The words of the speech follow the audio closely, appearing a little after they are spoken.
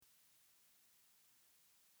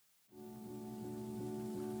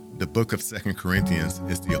The book of 2 Corinthians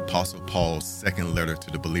is the Apostle Paul's second letter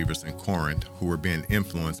to the believers in Corinth who were being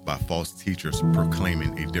influenced by false teachers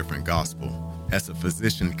proclaiming a different gospel. As a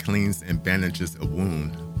physician cleans and bandages a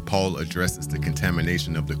wound, Paul addresses the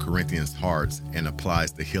contamination of the Corinthians' hearts and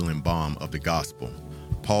applies the healing balm of the gospel.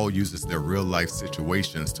 Paul uses their real-life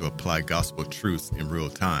situations to apply gospel truths in real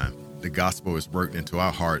time. The gospel is worked into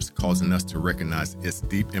our hearts, causing us to recognize its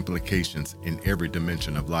deep implications in every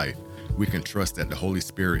dimension of life. We can trust that the Holy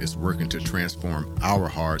Spirit is working to transform our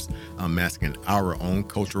hearts, unmasking our own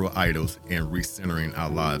cultural idols, and recentering our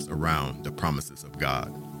lives around the promises of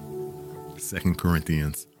God. 2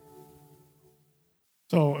 Corinthians.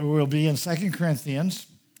 So we'll be in 2 Corinthians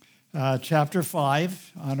chapter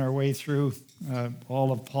 5 on our way through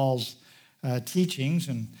all of Paul's teachings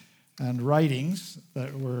and writings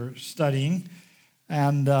that we're studying.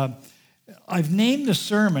 And I've named the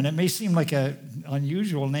sermon, it may seem like an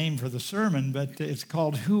unusual name for the sermon, but it's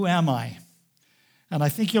called Who Am I? And I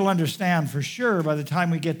think you'll understand for sure by the time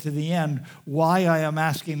we get to the end why I am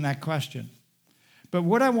asking that question. But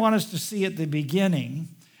what I want us to see at the beginning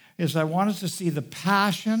is I want us to see the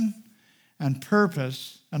passion and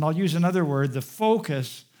purpose, and I'll use another word, the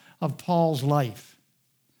focus of Paul's life.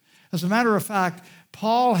 As a matter of fact,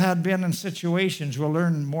 Paul had been in situations, we'll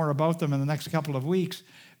learn more about them in the next couple of weeks,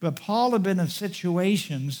 but Paul had been in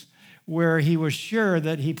situations where he was sure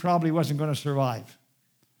that he probably wasn't going to survive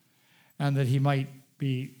and that he might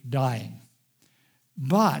be dying.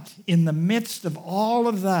 But in the midst of all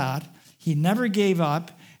of that, he never gave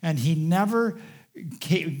up and he never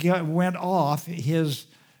went off his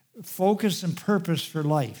focus and purpose for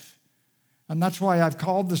life. And that's why I've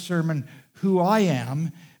called the sermon Who I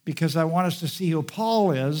Am, because I want us to see who Paul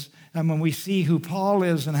is. And when we see who Paul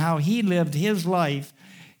is and how he lived his life,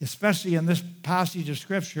 especially in this passage of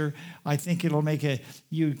Scripture, I think it'll make a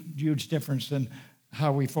huge difference in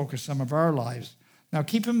how we focus some of our lives. Now,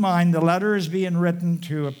 keep in mind, the letter is being written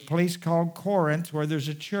to a place called Corinth, where there's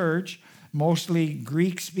a church, mostly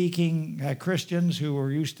Greek-speaking Christians who were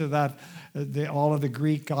used to that, all of the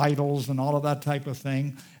Greek idols and all of that type of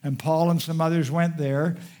thing. And Paul and some others went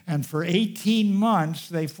there, and for 18 months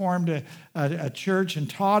they formed a church and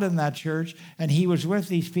taught in that church, and he was with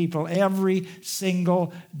these people every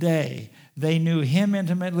single day. They knew him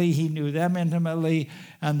intimately, he knew them intimately,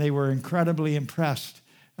 and they were incredibly impressed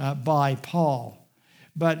by Paul.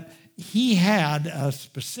 But he had a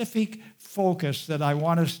specific focus that I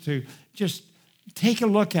want us to just take a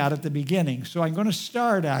look at the beginning. So I'm going to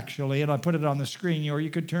start, actually, and I'll put it on the screen, or you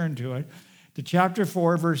could turn to it, to chapter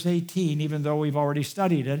 4, verse 18, even though we've already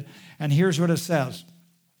studied it. And here's what it says.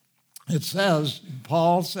 It says,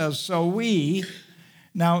 Paul says, so we,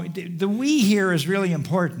 now the we here is really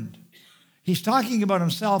important. He's talking about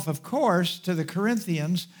himself, of course, to the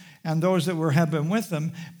Corinthians and those that have been with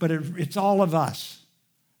them, but it's all of us.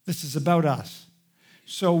 This is about us.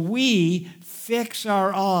 So we fix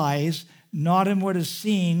our eyes not in what is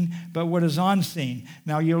seen, but what is unseen.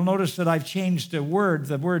 Now, you'll notice that I've changed the word.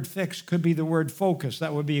 The word fix could be the word focus.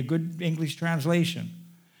 That would be a good English translation.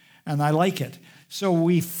 And I like it. So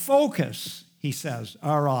we focus, he says,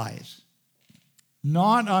 our eyes,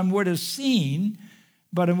 not on what is seen,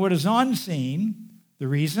 but on what is unseen. The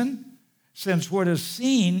reason? Since what is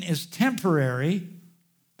seen is temporary,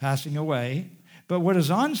 passing away, but what is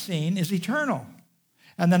unseen is eternal.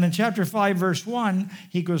 And then in chapter 5, verse 1,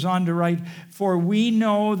 he goes on to write, for we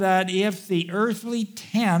know that if the earthly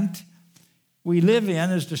tent we live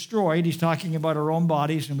in is destroyed, he's talking about our own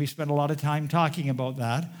bodies, and we spend a lot of time talking about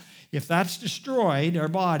that. If that's destroyed, our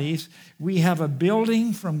bodies, we have a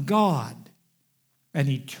building from God, an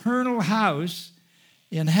eternal house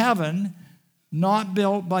in heaven, not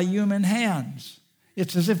built by human hands.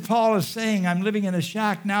 It's as if Paul is saying, I'm living in a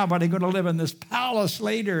shack now, but I'm going to live in this palace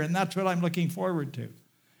later, and that's what I'm looking forward to.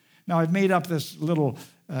 Now, I've made up this little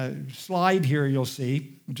slide here, you'll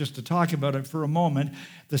see, just to talk about it for a moment,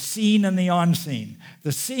 the seen and the unseen.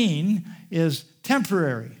 The seen is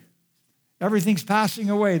temporary. Everything's passing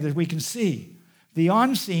away that we can see. The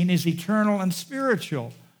unseen is eternal and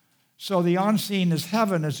spiritual. So the unseen is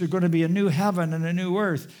heaven. Is there going to be a new heaven and a new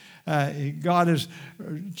earth? God is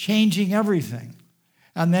changing everything.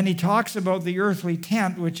 And then he talks about the earthly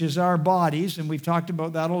tent, which is our bodies, and we've talked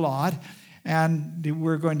about that a lot. And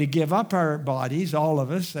we're going to give up our bodies, all of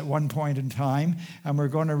us, at one point in time, and we're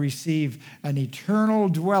going to receive an eternal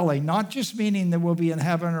dwelling, not just meaning that we'll be in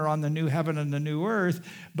heaven or on the new heaven and the new earth,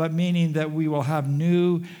 but meaning that we will have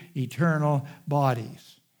new eternal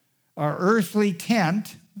bodies. Our earthly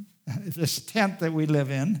tent, this tent that we live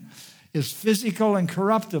in, is physical and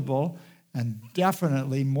corruptible and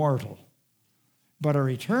definitely mortal. But our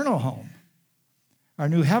eternal home, Our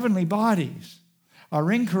new heavenly bodies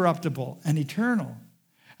are incorruptible and eternal,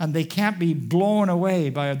 and they can't be blown away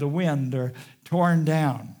by the wind or torn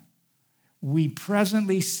down. We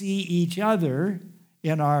presently see each other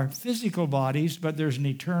in our physical bodies, but there's an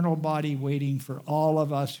eternal body waiting for all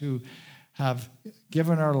of us who have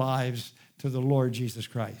given our lives to the Lord Jesus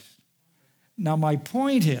Christ. Now, my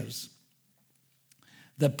point is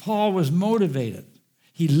that Paul was motivated.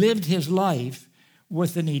 He lived his life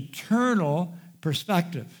with an eternal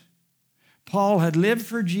perspective. Paul had lived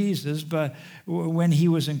for Jesus but when he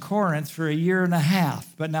was in Corinth for a year and a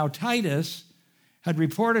half. But now Titus had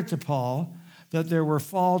reported to Paul that there were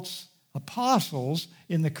false apostles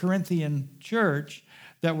in the Corinthian church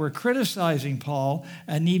that were criticizing Paul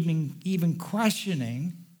and even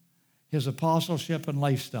questioning his apostleship and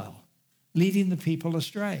lifestyle, leading the people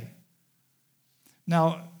astray.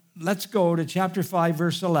 Now, let's go to chapter 5,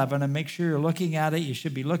 verse 11, and make sure you're looking at it. You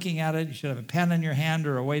should be looking at it. You should have a pen in your hand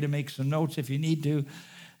or a way to make some notes if you need to.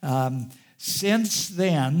 Since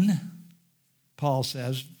then, Paul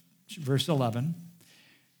says, verse 11,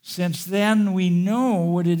 since then we know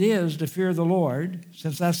what it is to fear the Lord.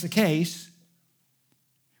 Since that's the case,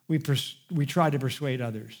 we try to persuade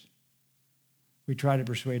others. We try to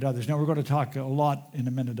persuade others. Now, we're going to talk a lot in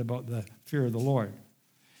a minute about the fear of the Lord.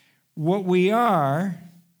 What we are,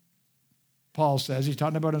 Paul says, he's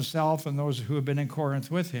talking about himself and those who have been in Corinth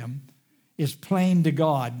with him, is plain to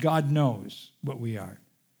God. God knows what we are.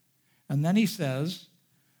 And then he says,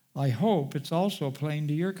 I hope it's also plain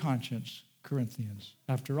to your conscience, Corinthians.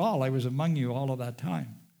 After all, I was among you all of that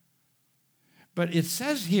time. But it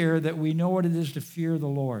says here that we know what it is to fear the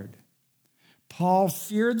Lord. Paul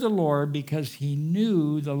feared the Lord because he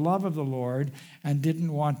knew the love of the Lord and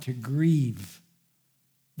didn't want to grieve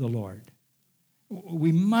the Lord.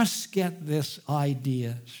 We must get this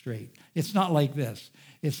idea straight. It's not like this.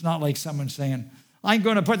 It's not like someone saying, I'm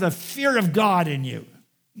going to put the fear of God in you.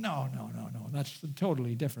 No. That's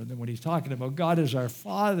totally different than what he's talking about. God is our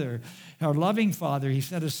Father, our loving Father. He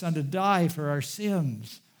sent his Son to die for our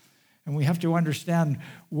sins. And we have to understand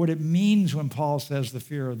what it means when Paul says the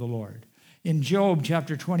fear of the Lord. In Job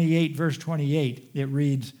chapter 28, verse 28, it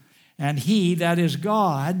reads, and he, that is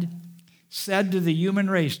God, said to the human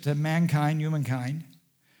race, to humankind,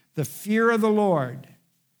 the fear of the Lord,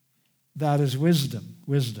 that is wisdom.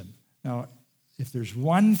 Now, if there's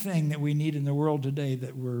one thing that we need in the world today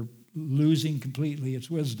that we're losing completely, it's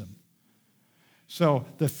wisdom. So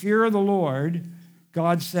the fear of the Lord,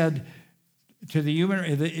 God said to the human,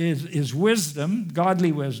 is wisdom,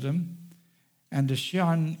 godly wisdom, and to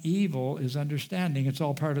shun evil is understanding. It's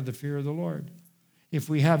all part of the fear of the Lord. If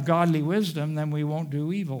we have godly wisdom, then we won't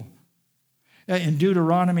do evil. In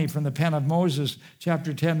Deuteronomy, from the pen of Moses,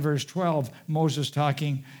 chapter 10, verse 12, Moses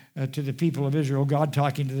talking to the people of Israel, God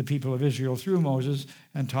talking to the people of Israel through Moses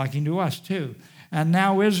and talking to us too. And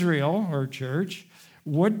now Israel, or church,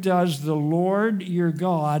 what does the Lord your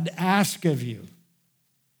God ask of you?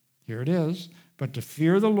 Here it is. But to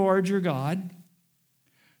fear the Lord your God,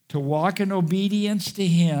 to walk in obedience to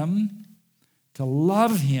him, to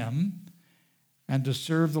love him, and to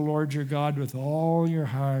serve the Lord your God with all your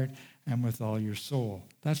heart and with all your soul.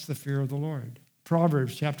 That's the fear of the Lord.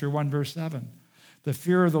 Proverbs chapter 1, verse 7. The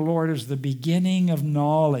fear of the Lord is the beginning of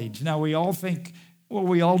knowledge. Now, we all think, well,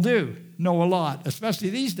 we all do know a lot, especially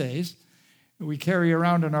these days. We carry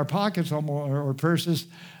around in our pockets or purses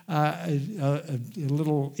a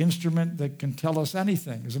little instrument that can tell us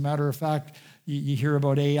anything. As a matter of fact, you hear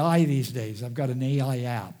about AI these days. I've got an AI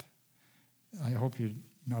app. I hope you're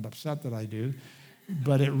not upset that I do,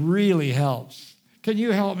 but it really helps. Can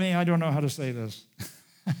you help me? I don't know how to say this.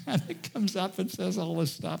 And it comes up and says all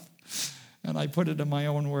this stuff. And I put it in my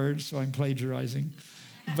own words, so I'm plagiarizing.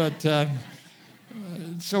 But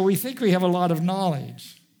so we think we have a lot of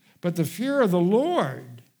knowledge. But the fear of the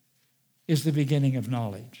Lord is the beginning of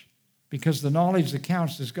knowledge, because the knowledge that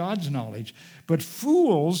counts is God's knowledge. But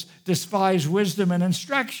fools despise wisdom and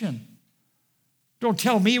instruction. Don't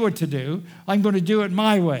tell me what to do. I'm going to do it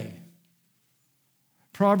my way.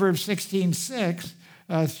 Proverbs 16:6,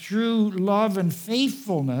 through love and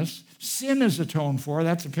faithfulness, sin is atoned for.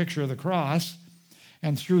 That's a picture of the cross.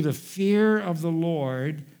 And through the fear of the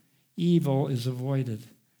Lord, evil is avoided.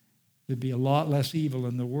 There'd be a lot less evil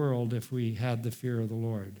in the world if we had the fear of the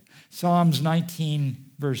Lord. Psalms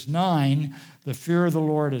 19, verse 9, the fear of the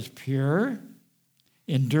Lord is pure,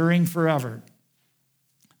 enduring forever.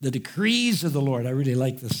 The decrees of the Lord, I really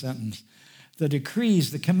like this sentence. The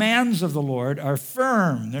decrees, the commands of the Lord are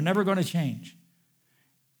firm. They're never going to change.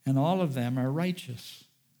 And all of them are righteous.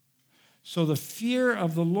 So the fear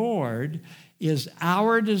of the Lord is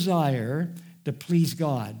our desire to please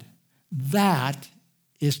God. That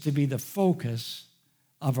is to be the focus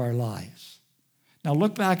of our lives. Now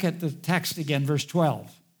look back at the text again, verse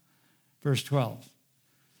 12. Verse 12.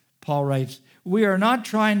 Paul writes, "We are not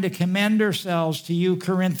trying to commend ourselves to you,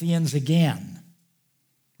 Corinthians, again."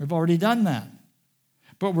 We've already done that.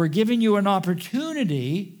 But we're giving you an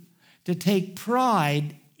opportunity to take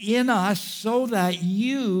pride in us so that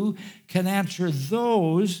you can answer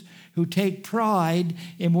those who take pride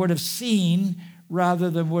in what is seen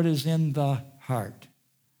rather than what is in the heart.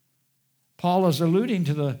 Paul is alluding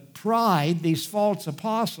to the pride these false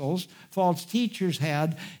apostles, false teachers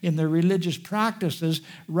had in their religious practices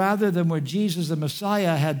rather than what Jesus the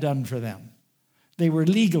Messiah had done for them. They were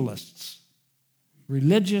legalists.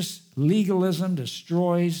 Religious legalism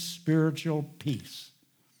destroys spiritual peace.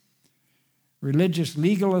 Religious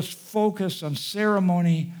legalists focus on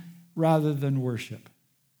ceremony rather than worship.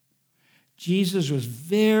 Jesus was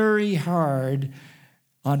very hard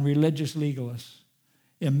on religious legalists.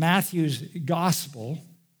 In Matthew's gospel,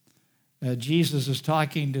 Jesus is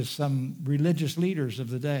talking to some religious leaders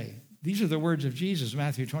of the day. These are the words of Jesus,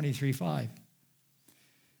 Matthew 23:5.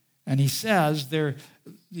 And he says,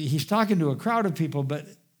 he's talking to a crowd of people, but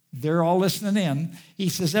they're all listening in. He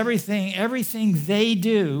says, everything they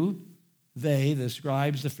do, the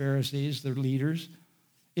scribes, the Pharisees, the leaders,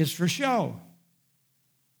 is for show.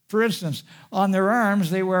 For instance, on their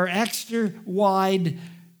arms, they wear extra wide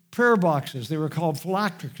prayer boxes. They were called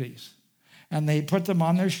phylacteries. And they put them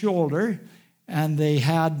on their shoulder, and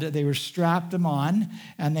they were strapped them on,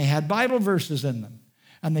 and they had Bible verses in them.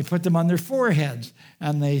 And they put them on their foreheads,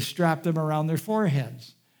 and they strapped them around their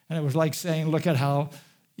foreheads. And it was like saying, look at how,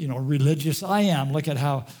 religious I am. Look at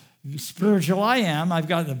how spiritual I am. I've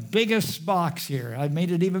got the biggest box here. I've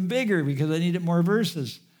made it even bigger because I needed more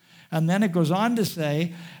verses. And then it goes on to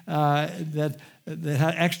say that they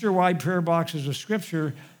had extra wide prayer boxes of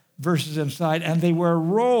scripture verses inside, and they wear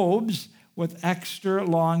robes with extra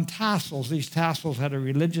long tassels. These tassels had a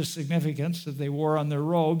religious significance that they wore on their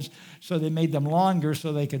robes, so they made them longer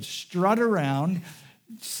so they could strut around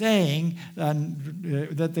saying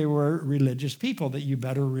that they were religious people, that you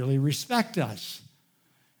better really respect us.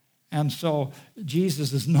 And so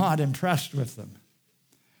Jesus is not impressed with them.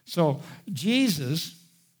 So Jesus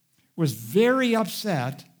was very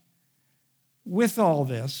upset with all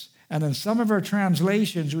this. And in some of our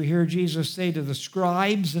translations, we hear Jesus say to the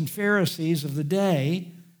scribes and Pharisees of the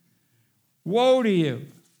day, "Woe to you,"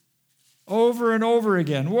 over and over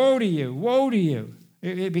again. "Woe to you, woe to you."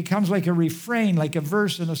 It becomes like a refrain, like a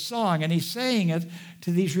verse in a song, and he's saying it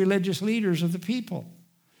to these religious leaders of the people.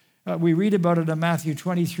 We read about it in Matthew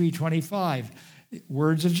 23:25,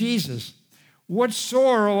 words of Jesus. "What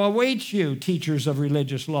sorrow awaits you, teachers of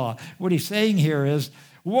religious law?" What he's saying here is,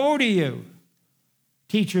 woe to you,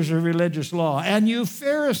 teachers of religious law, and you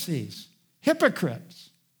Pharisees, hypocrites,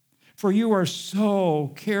 for you are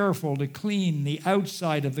so careful to clean the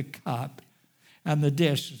outside of the cup and the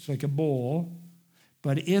dish, it's like a bowl,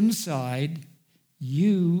 but inside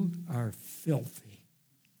you are filthy,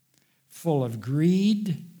 full of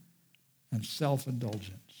greed and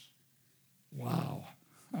self-indulgence. Wow.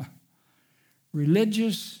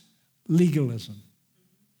 Religious legalism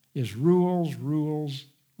is rules, rules,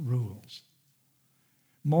 rules.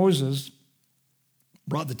 Moses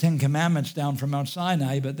brought the 10 Commandments down from Mount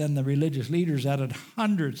Sinai, but then the religious leaders added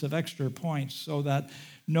hundreds of extra points so that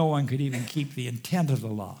no one could even keep the intent of the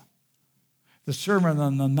law. The Sermon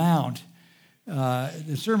on the Mount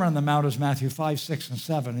is Matthew 5, 6, and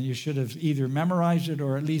 7, and you should have either memorized it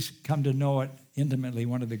or at least come to know it intimately,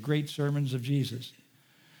 one of the great sermons of Jesus.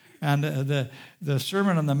 And the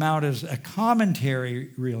Sermon on the Mount is a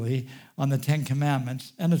commentary, really, on the 10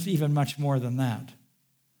 Commandments, and it's even much more than that.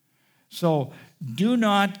 So, do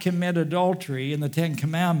not commit adultery in the 10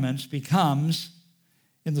 Commandments becomes,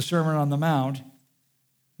 in the Sermon on the Mount,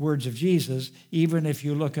 words of Jesus, even if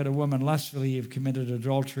you look at a woman lustfully, you've committed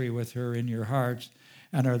adultery with her in your hearts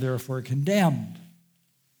and are therefore condemned.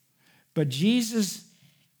 But Jesus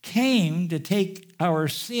came to take our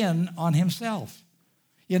sin on himself.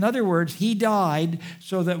 In other words, he died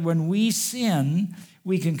so that when we sin,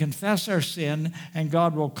 we can confess our sin and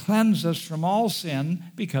God will cleanse us from all sin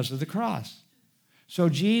because of the cross. So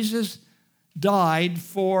Jesus died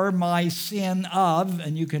for my sin of,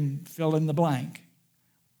 and you can fill in the blank.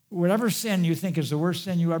 Whatever sin you think is the worst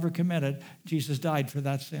sin you ever committed, Jesus died for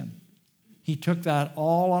that sin. He took that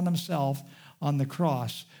all on himself on the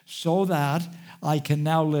cross so that I can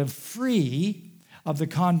now live free of the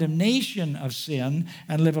condemnation of sin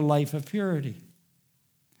and live a life of purity.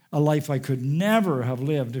 a life I could never have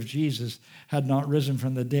lived if Jesus had not risen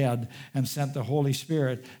from the dead and sent the Holy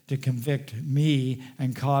Spirit to convict me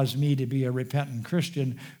and cause me to be a repentant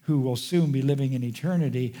Christian who will soon be living in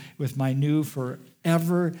eternity with my new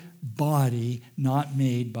forever body not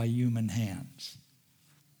made by human hands.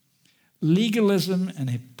 Legalism and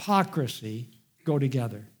hypocrisy go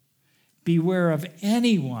together. Beware of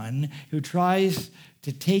anyone who tries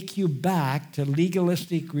to take you back to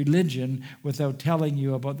legalistic religion without telling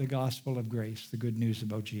you about the gospel of grace, the good news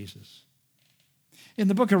about Jesus. In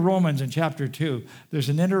the book of Romans in chapter 2, there's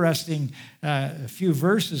an interesting few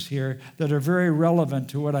verses here that are very relevant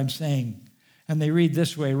to what I'm saying. And they read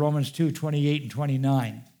this way, Romans 2, 28 and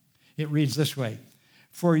 29. It reads this way,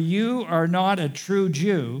 "For you are not a true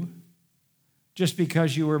Jew just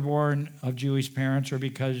because you were born of Jewish parents or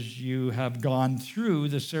because you have gone through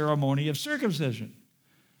the ceremony of circumcision.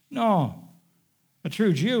 No, a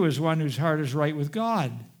true Jew is one whose heart is right with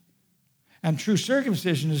God. And true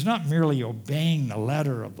circumcision is not merely obeying the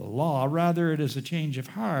letter of the law. Rather, it is a change of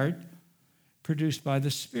heart produced by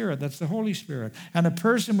the Spirit. That's the Holy Spirit. And a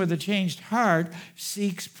person with a changed heart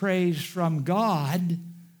seeks praise from God,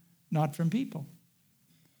 not from people."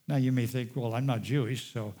 Now, you may think, well, I'm not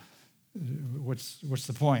Jewish, so what's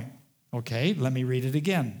the point? Okay, let me read it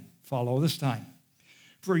again. Follow this time.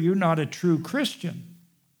 "For you're not a true Christian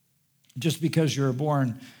just because you're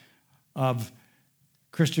born of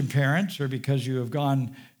Christian parents or because you have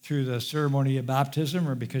gone through the ceremony of baptism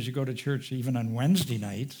or because you go to church even on Wednesday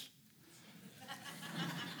nights.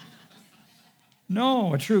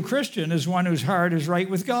 No, a true Christian is one whose heart is right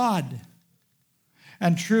with God.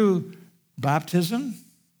 And true baptism,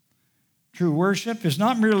 true worship is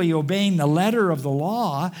not merely obeying the letter of the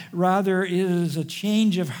law. Rather, it is a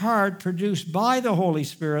change of heart produced by the Holy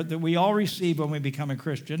Spirit that we all receive when we become a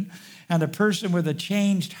Christian. And a person with a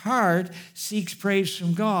changed heart seeks praise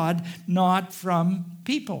from God, not from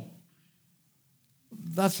people.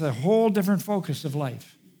 That's a whole different focus of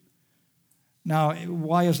life. Now,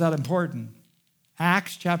 why is that important?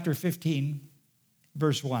 Acts chapter 15,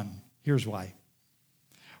 verse 1. Here's why.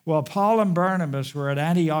 "While Paul and Barnabas were at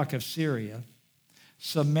Antioch of Syria,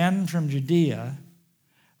 some men from Judea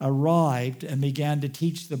arrived and began to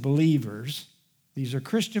teach the believers," these are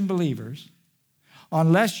Christian believers,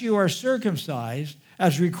 "unless you are circumcised,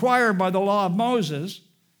 as required by the law of Moses,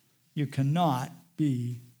 you cannot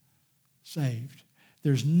be saved."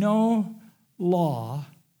 There's no law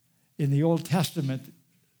in the Old Testament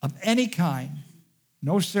of any kind,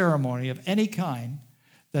 no ceremony of any kind,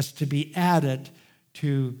 that's to be added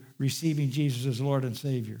to receiving Jesus as Lord and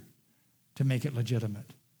Savior to make it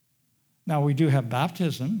legitimate. Now, we do have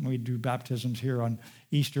baptism. We do baptisms here on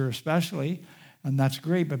Easter especially, and that's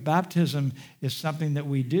great. But baptism is something that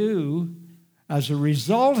we do as a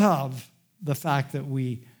result of the fact that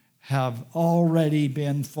we have already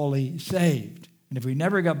been fully saved. And if we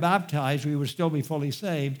never got baptized, we would still be fully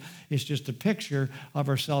saved. It's just a picture of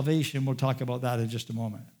our salvation. We'll talk about that in just a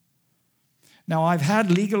moment. Now, I've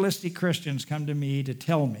had legalistic Christians come to me to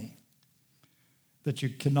tell me that you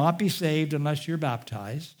cannot be saved unless you're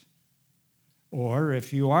baptized, or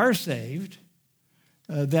if you are saved,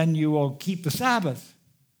 then you will keep the Sabbath,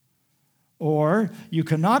 or you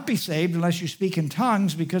cannot be saved unless you speak in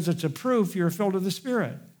tongues because it's a proof you're filled with the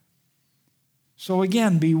Spirit. So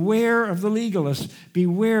again, beware of the legalists,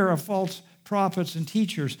 beware of false prophets and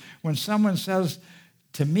teachers. When someone says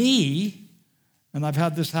to me, and I've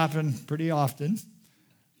had this happen pretty often,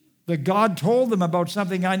 that God told them about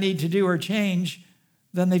something I need to do or change,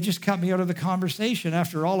 then they just cut me out of the conversation.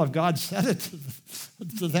 After all, if God said it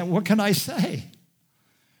to them, what can I say?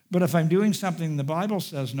 But if I'm doing something the Bible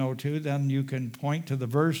says no to, then you can point to the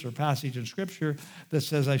verse or passage in Scripture that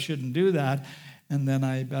says I shouldn't do that, and then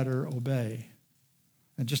I better obey.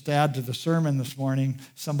 And just to add to the sermon this morning,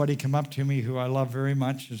 somebody came up to me who I love very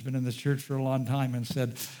much, has been in this church for a long time, and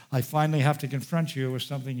said, "I finally have to confront you with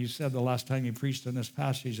something you said the last time you preached on this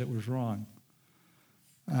passage that was wrong."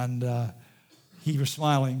 And he was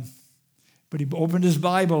smiling, but he opened his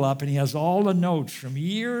Bible up, and he has all the notes from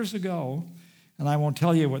years ago. And I won't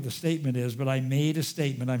tell you what the statement is, but I made a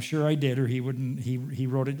statement. I'm sure I did, or he wouldn't. He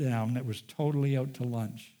wrote it down. It was totally out to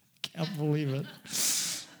lunch. Can't believe it.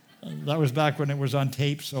 That was back when it was on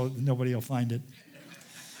tape, so nobody will find it.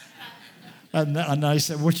 And I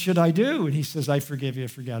said, "What should I do?" And he says, "I forgive you,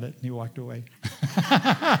 forget it." And he walked away.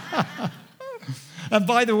 And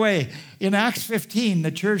by the way, in Acts 15,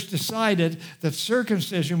 the church decided that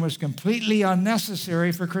circumcision was completely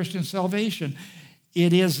unnecessary for Christian salvation.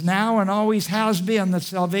 It is now and always has been that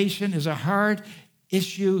salvation is a heart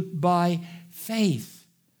issue by faith.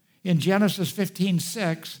 In Genesis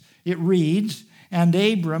 15:6, it reads, And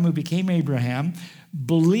Abram, who became Abraham,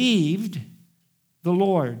 believed the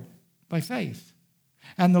Lord by faith.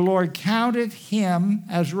 And the Lord counted him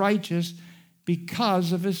as righteous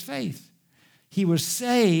because of his faith. He was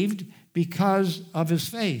saved because of his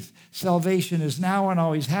faith. Salvation is now and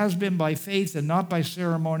always has been by faith and not by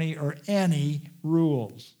ceremony or any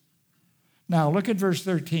rules. Now look at verse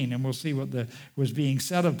 13 and we'll see what was being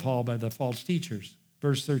said of Paul by the false teachers.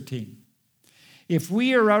 Verse 13. If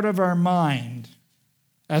we are out of our mind,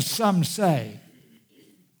 as some say,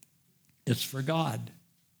 it's for God.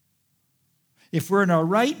 If we're in our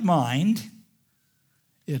right mind,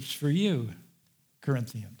 it's for you,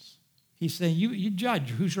 Corinthians. He's saying, you judge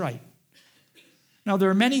who's right. Now, there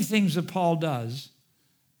are many things that Paul does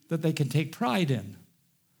that they can take pride in.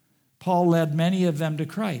 Paul led many of them to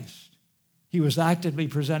Christ. He was actively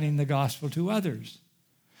presenting the gospel to others.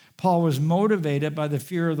 Paul was motivated by the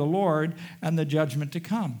fear of the Lord and the judgment to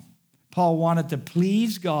come. Paul wanted to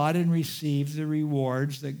please God and receive the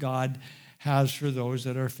rewards that God has for those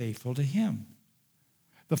that are faithful to him.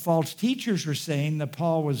 The false teachers were saying that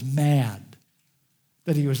Paul was mad,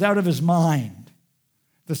 that he was out of his mind.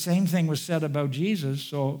 The same thing was said about Jesus,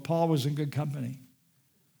 so Paul was in good company.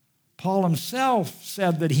 Paul himself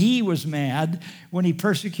said that he was mad when he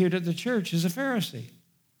persecuted the church as a Pharisee.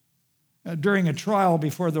 During a trial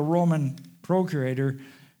before the Roman procurator,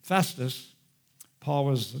 Festus, Paul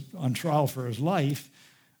was on trial for his life.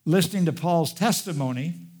 Listening to Paul's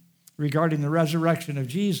testimony regarding the resurrection of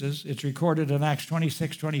Jesus, it's recorded in Acts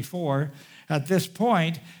 26:24. At this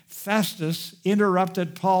point, Festus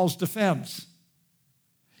interrupted Paul's defense.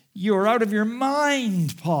 "You're out of your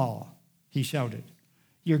mind, Paul," he shouted.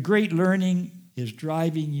 "Your great learning is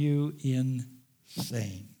driving you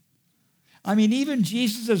insane." I mean, even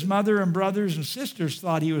Jesus' mother and brothers and sisters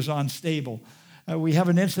thought he was unstable. We have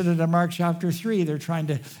an incident in Mark chapter 3. They're trying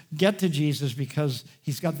to get to Jesus because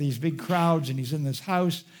he's got these big crowds and he's in this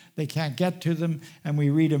house. They can't get to them. And we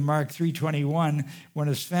read in Mark 3:21, when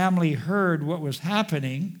his family heard what was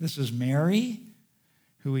happening, this is Mary,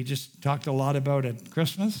 who we just talked a lot about at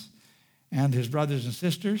Christmas, and his brothers and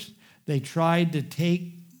sisters, they tried to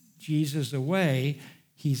take Jesus away.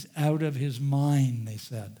 He's out of his mind, they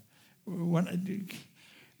said.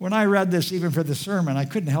 When I read this, even for the sermon, I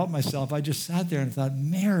couldn't help myself. I just sat there and thought,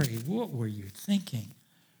 Mary, what were you thinking?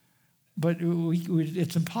 But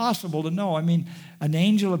it's impossible to know. I mean, an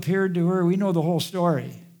angel appeared to her. We know the whole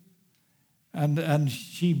story. And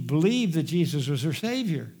she believed that Jesus was her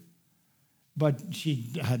Savior. But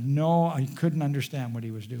she I couldn't understand what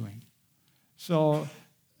he was doing. So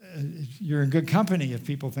you're in good company if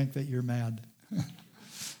people think that you're mad.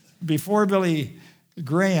 Before Billy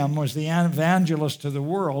Graham was the evangelist to the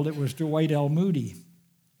world, it was Dwight L. Moody.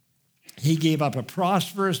 He gave up a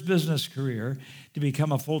prosperous business career to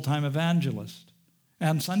become a full-time evangelist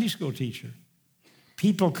and Sunday school teacher.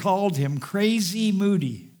 People called him Crazy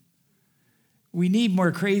Moody. We need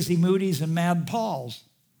more Crazy Moodies and Mad Pauls.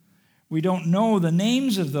 We don't know the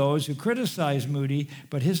names of those who criticize Moody,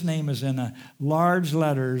 but his name is in large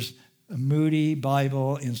letters, Moody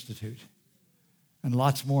Bible Institute, and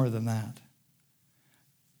lots more than that.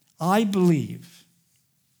 I believe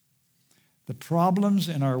the problems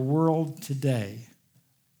in our world today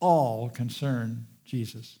all concern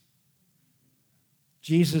Jesus.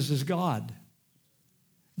 Jesus is God.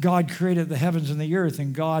 God created the heavens and the earth,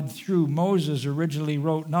 and God, through Moses, originally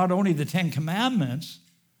wrote not only the 10 Commandments,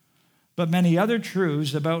 but many other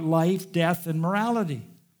truths about life, death, and morality.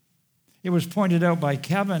 It was pointed out by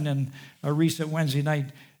Kevin in a recent Wednesday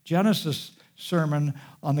night Genesis sermon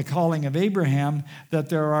on the calling of Abraham that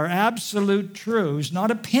there are absolute truths,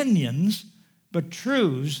 not opinions, but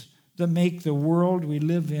truths that make the world we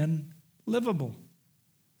live in livable.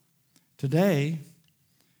 Today,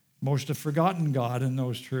 most have forgotten God and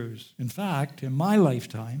those truths. In fact, in my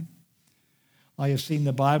lifetime, I have seen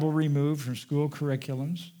the Bible removed from school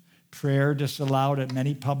curriculums, prayer disallowed at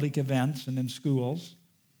many public events and in schools.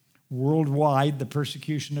 Worldwide, the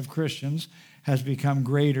persecution of Christians has become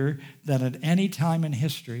greater than at any time in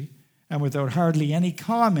history, and without hardly any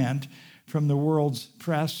comment from the world's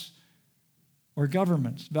press or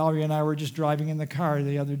governments. Valerie and I were just driving in the car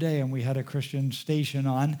the other day, and we had a Christian station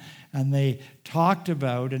on, and they talked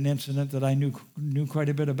about an incident that I knew quite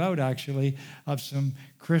a bit about, actually, of some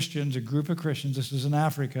Christians, a group of Christians, this is in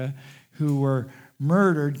Africa, who were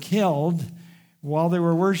murdered, killed while they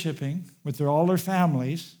were worshiping with all their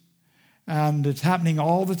families. And it's happening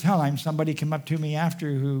all the time. Somebody came up to me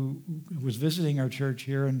after who was visiting our church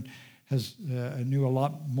here and knew a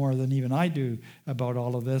lot more than even I do about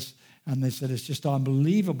all of this. And they said it's just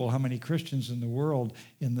unbelievable how many Christians in the world,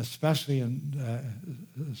 especially in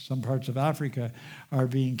some parts of Africa, are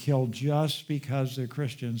being killed just because they're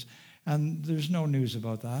Christians. And there's no news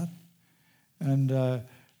about that. And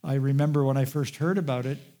I remember when I first heard about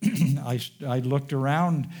it, I looked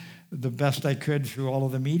around the best I could through all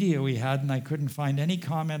of the media we had, and I couldn't find any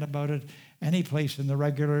comment about it any place in the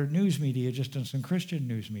regular news media, just in some Christian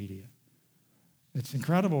news media. It's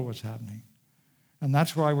incredible what's happening. And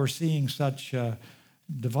that's why we're seeing such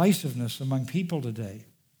divisiveness among people today.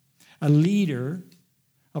 A leader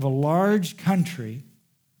of a large country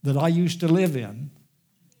that I used to live in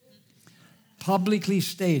publicly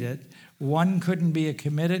stated one couldn't be a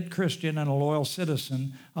committed Christian and a loyal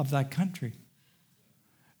citizen of that country.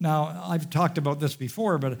 Now, I've talked about this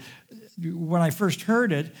before, but when I first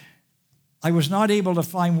heard it, I was not able to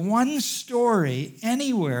find one story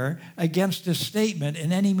anywhere against this statement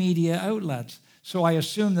in any media outlets. So I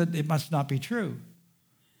assumed that it must not be true,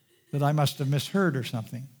 that I must have misheard or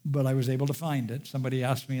something. But I was able to find it. Somebody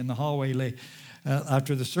asked me in the hallway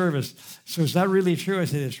after the service, so is that really true? I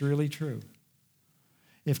said, it's really true.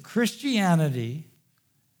 If Christianity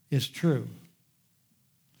is true,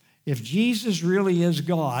 if Jesus really is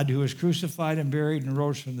God who was crucified and buried and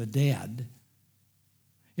rose from the dead,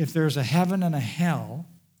 if there's a heaven and a hell,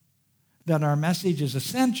 then our message is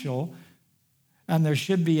essential, and there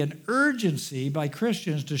should be an urgency by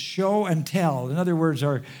Christians to show and tell. In other words,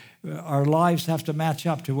 our lives have to match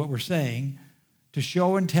up to what we're saying, to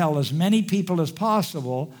show and tell as many people as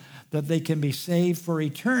possible that they can be saved for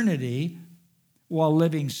eternity while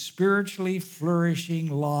living spiritually flourishing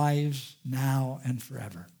lives now and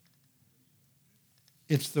forever.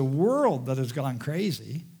 It's the world that has gone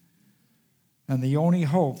crazy, and the only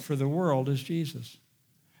hope for the world is Jesus.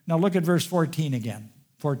 Now look at verse 14 again.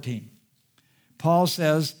 14. Paul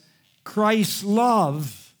says, Christ's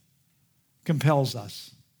love compels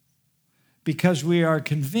us, because we are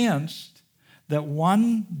convinced that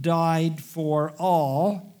one died for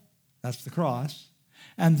all, that's the cross,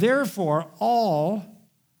 and therefore all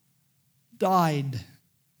died.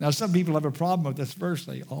 Now some people have a problem with this verse,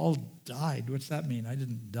 like, all died. What's that mean? I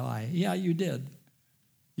didn't die. Yeah, you did.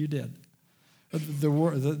 You did.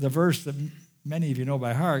 The verse that many of you know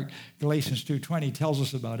by heart, Galatians 2:20, tells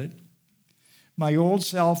us about it. My old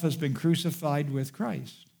self has been crucified with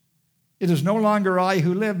Christ. It is no longer I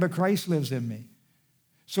who live, but Christ lives in me.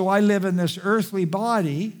 So I live in this earthly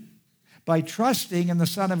body by trusting in the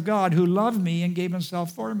Son of God who loved me and gave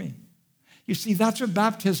himself for me. You see, that's what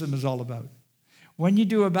baptism is all about. When we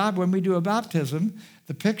do a baptism,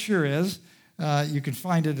 the picture is, you can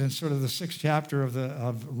find it in sort of the 6th chapter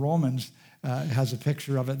of Romans, has a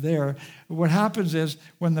picture of it there. What happens is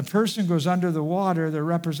when the person goes under the water, they're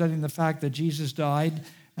representing the fact that Jesus died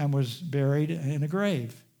and was buried in a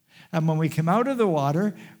grave. And when we come out of the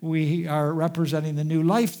water, we are representing the new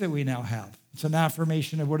life that we now have. It's an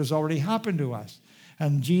affirmation of what has already happened to us.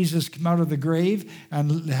 And Jesus came out of the grave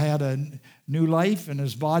and had a new life, and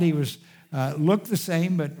his body was looked the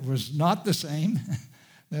same, but was not the same.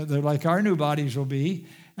 They're like our new bodies will be.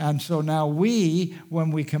 And so now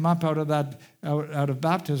when we come up out of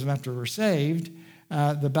baptism after we're saved,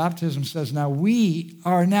 the baptism says now we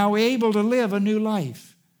are now able to live a new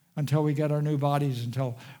life until we get our new bodies,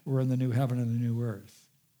 until we're in the new heaven and the new earth.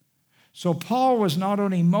 So Paul was not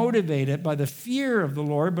only motivated by the fear of the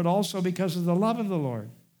Lord, but also because of the love of the Lord.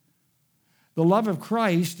 The love of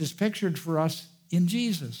Christ is pictured for us in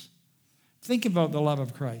Jesus. Think about the love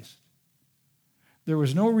of Christ. There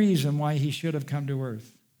was no reason why he should have come to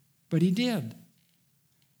earth, but he did.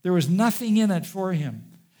 There was nothing in it for him.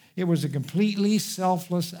 It was a completely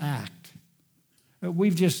selfless act.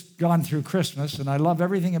 We've just gone through Christmas, and I love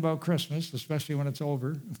everything about Christmas, especially when it's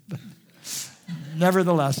over.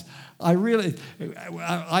 Nevertheless,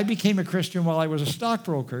 I became a Christian while I was a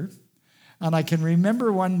stockbroker, and I can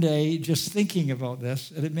remember one day just thinking about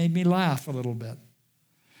this, and it made me laugh a little bit.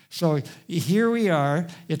 So here we are.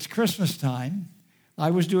 It's Christmas time.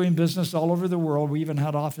 I was doing business all over the world. We even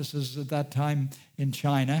had offices at that time in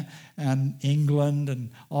China and England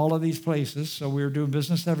and all of these places, so we were doing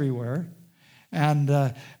business everywhere. And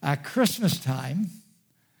at Christmas time,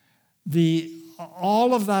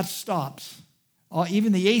 all of that stops.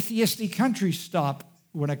 Even the atheistic countries stop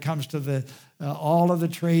when it comes to all of the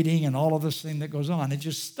trading and all of this thing that goes on. It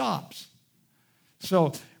just stops.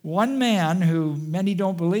 So one man who many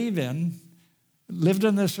don't believe in lived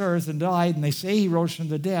on this earth and died, and they say he rose from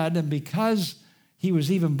the dead, and because he was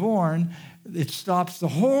even born, it stops the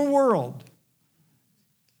whole world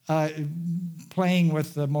playing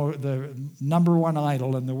with the number one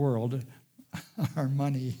idol in the world, our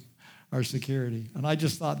money, our security. And I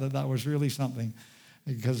just thought that was really something,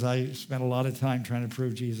 because I spent a lot of time trying to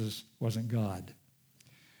prove Jesus wasn't God.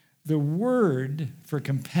 The word for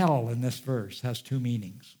compel in this verse has two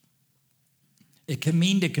meanings. It can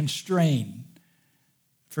mean to constrain.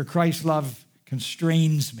 For Christ's love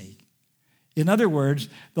constrains me. In other words,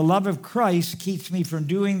 the love of Christ keeps me from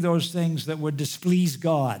doing those things that would displease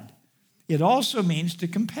God. It also means to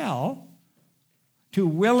compel, to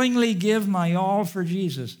willingly give my all for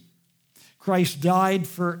Jesus. Christ died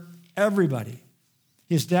for everybody.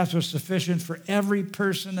 His death was sufficient for every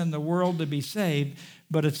person in the world to be saved,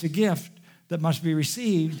 but it's a gift that must be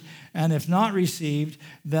received, and if not received,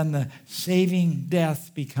 then the saving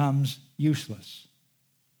death becomes useless.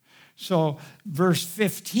 So verse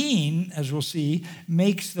 15, as we'll see,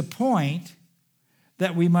 makes the point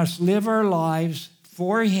that we must live our lives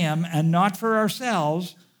for him and not for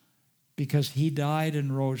ourselves, because he died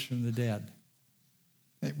and rose from the dead.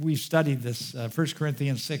 We've studied this, 1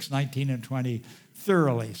 Corinthians 6, 19 and 20,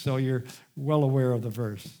 thoroughly, so you're well aware of the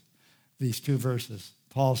verse, these two verses.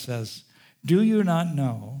 Paul says, do you not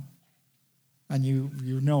know? And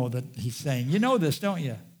you know that he's saying, you know this, don't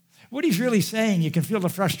you? What he's really saying, you can feel the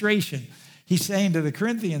frustration. He's saying to the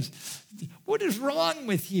Corinthians, what is wrong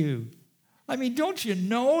with you? I mean, don't you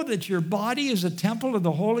know that your body is a temple of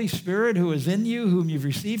the Holy Spirit who is in you, whom you've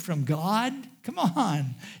received from God? Come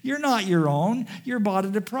on. You're not your own. You're bought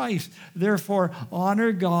at a price. Therefore,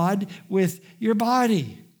 honor God with your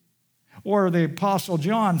body. Or the Apostle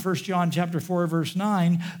John, 1 John chapter 4, verse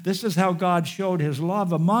 9, this is how God showed his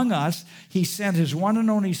love among us. He sent his one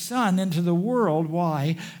and only Son into the world.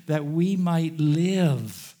 Why? That we might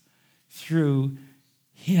live through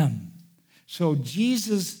him. So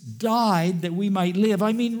Jesus died that we might live.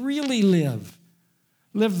 I mean, really live.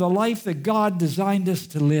 Live the life that God designed us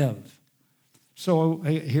to live. So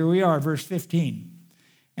here we are, verse 15.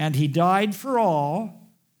 And he died for all,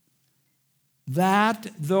 that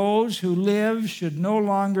those who live should no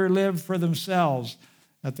longer live for themselves.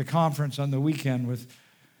 At the conference on the weekend with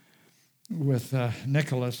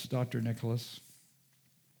Nicholas, Dr. Nicholas,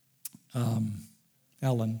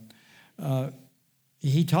 Ellen,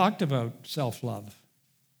 he talked about self-love.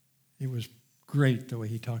 It was great the way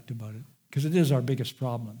he talked about it, because it is our biggest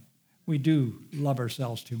problem. We do love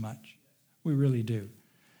ourselves too much. We really do.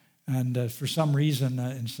 And for some reason,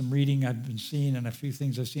 in some reading I've been seeing and a few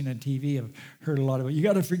things I've seen on TV, I've heard a lot about, you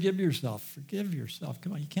got to forgive yourself. Forgive yourself.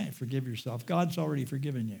 Come on, you can't forgive yourself. God's already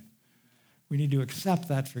forgiven you. We need to accept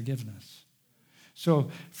that forgiveness. So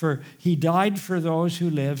he died for those who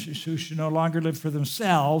live, who should no longer live for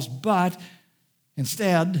themselves, but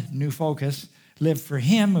instead, new focus, live for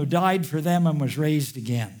him who died for them and was raised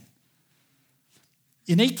again.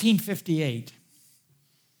 In 1858,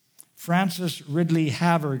 Frances Ridley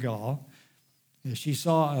Havergal, she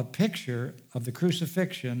saw a picture of the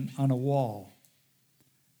crucifixion on a wall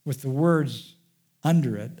with the words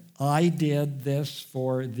under it, I did this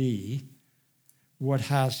for thee, what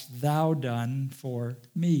hast thou done for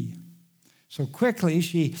me? So quickly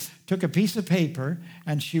she took a piece of paper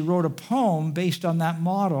and she wrote a poem based on that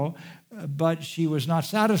motto, but she was not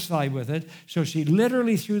satisfied with it. So she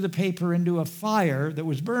literally threw the paper into a fire that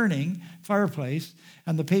was burning, fireplace,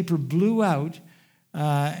 and the paper blew out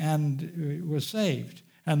and was saved.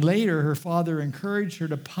 And later her father encouraged her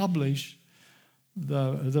to publish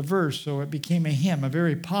the verse, so it became a hymn, a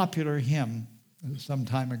very popular hymn some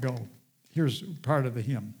time ago. Here's part of the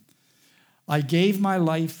hymn. I gave my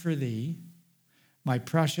life for thee, my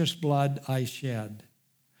precious blood I shed,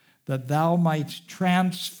 that thou mightst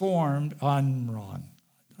transformed, I'm wrong.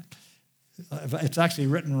 It's actually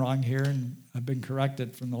written wrong here, and I've been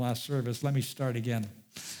corrected from the last service. Let me start again.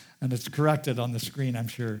 And it's corrected on the screen, I'm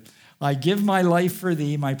sure. I give my life for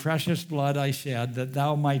thee, my precious blood I shed, that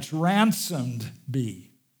thou mightst ransomed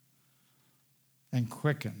be and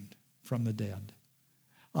quickened from the dead.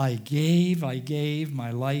 I gave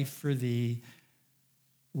my life for thee.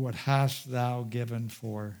 What hast thou given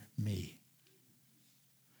for me?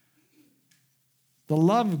 The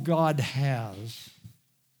love God has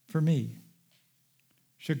for me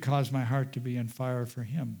should cause my heart to be on fire for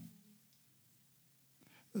him.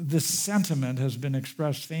 This sentiment has been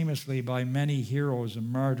expressed famously by many heroes and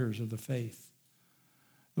martyrs of the faith.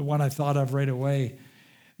 The one I thought of right away,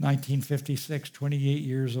 1956, 28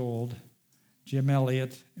 years old, Jim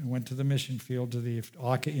Elliot went to the mission field to the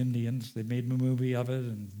Auca Indians. They made a movie of it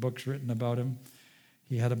and books written about him.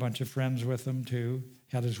 He had a bunch of friends with him too.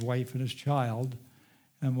 He had his wife and his child.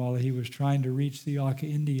 And while he was trying to reach the Auca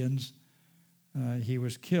Indians, he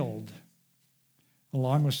was killed.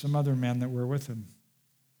 along with some other men that were with him.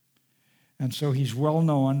 And so he's well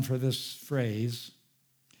known for this phrase,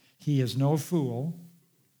 he is no fool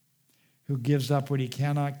who gives up what he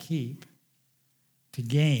cannot keep to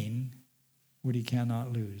gain what he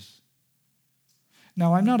cannot lose.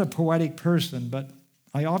 Now, I'm not a poetic person, but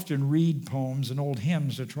I often read poems and old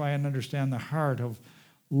hymns to try and understand the heart of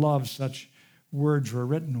love such words were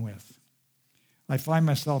written with. I find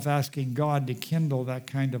myself asking God to kindle that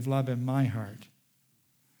kind of love in my heart.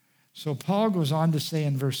 So Paul goes on to say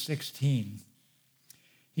in verse 16,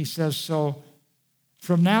 he says, so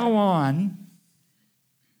from now on,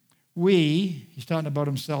 he's talking about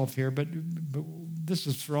himself here, but this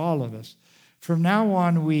is for all of us. From now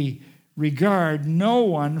on, we regard no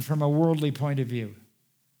one from a worldly point of view.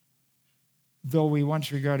 Though we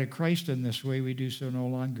once regarded Christ in this way, we do so no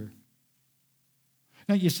longer.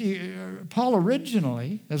 Now, you see, Paul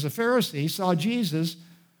originally, as a Pharisee, saw Jesus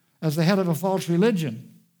as the head of a false religion.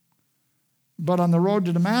 But on the road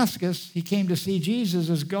to Damascus, he came to see Jesus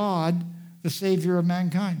as God, the Savior of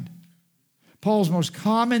mankind. Paul's most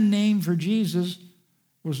common name for Jesus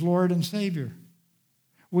was Lord and Savior.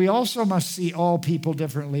 We also must see all people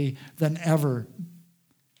differently than ever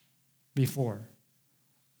before.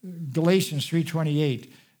 Galatians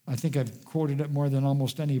 3:28, I think I've quoted it more than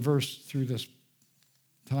almost any verse through this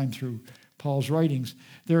time through Paul's writings.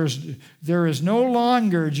 There is no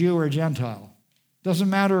longer Jew or Gentile. Doesn't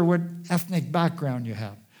matter what ethnic background you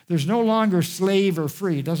have. There's no longer slave or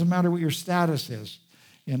free. It doesn't matter what your status is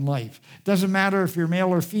in life. It doesn't matter if you're male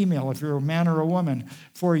or female, if you're a man or a woman.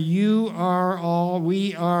 For we are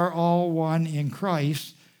all one in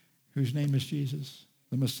Christ, whose name is Jesus,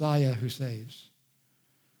 the Messiah who saves.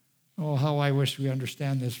 Oh, how I wish we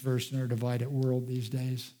understand this verse in our divided world these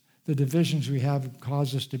days. The divisions we have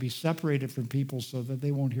cause us to be separated from people so that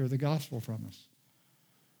they won't hear the gospel from us.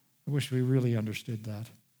 I wish we really understood that.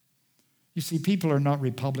 You see, people are not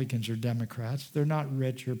Republicans or Democrats. They're not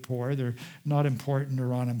rich or poor. They're not important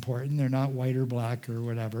or unimportant. They're not white or black or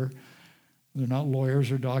whatever. They're not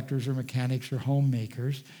lawyers or doctors or mechanics or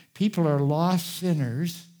homemakers. People are lost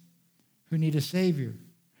sinners who need a Savior.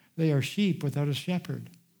 They are sheep without a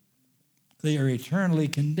shepherd. They are eternally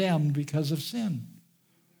condemned because of sin.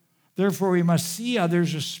 Therefore, we must see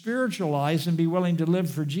others with spiritual eyes and be willing to live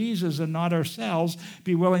for Jesus and not ourselves,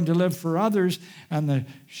 be willing to live for others and the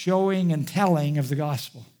showing and telling of the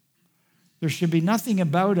gospel. There should be nothing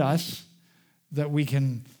about us that we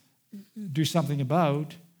can do something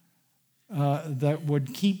about that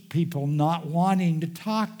would keep people not wanting to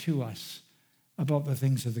talk to us about the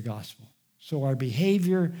things of the gospel. So our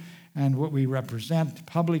behavior and what we represent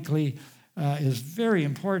publicly is very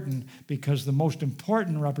important, because the most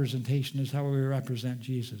important representation is how we represent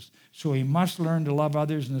Jesus. So we must learn to love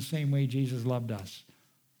others in the same way Jesus loved us.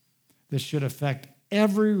 This should affect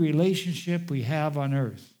every relationship we have on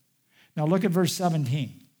earth. Now look at verse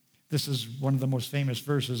 17. This is one of the most famous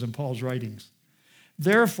verses in Paul's writings.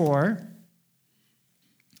 Therefore,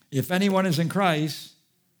 if anyone is in Christ,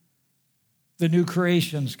 the new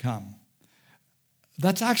creations come.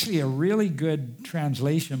 That's actually a really good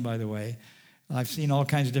translation, by the way. I've seen all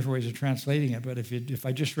kinds of different ways of translating it, but if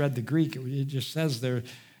I just read the Greek, it just says there,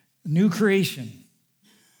 new creation.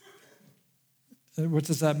 What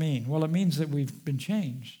does that mean? Well, it means that we've been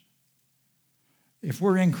changed. If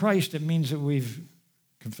we're in Christ, it means that we've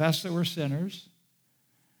confessed that we're sinners.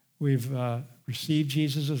 We've received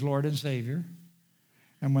Jesus as Lord and Savior.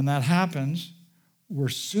 And when that happens, we're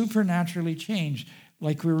supernaturally changed,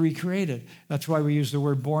 like we're recreated. That's why we use the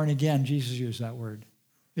word born again. Jesus used that word.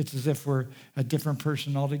 It's as if we're a different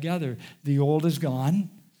person altogether. The old is gone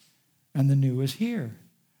and the new is here.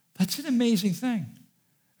 That's an amazing thing.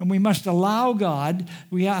 And we must allow God,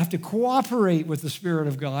 we have to cooperate with the Spirit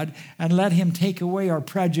of God and let Him take away our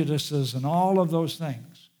prejudices and all of those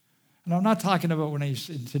things. And I'm not talking about when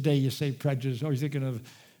today you say prejudice, you're thinking of,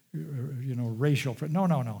 racial.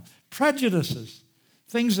 No. Prejudices.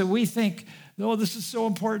 Things that we think, this is so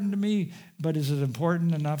important to me, but is it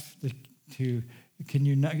important enough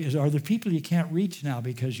are there people you can't reach now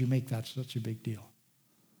because you make that such a big deal?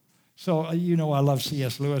 So, I love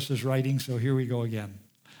C.S. Lewis's writing, so here we go again.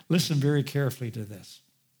 Listen very carefully to this.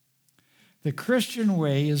 The Christian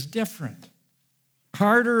way is different,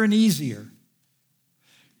 harder and easier.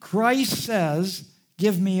 Christ says,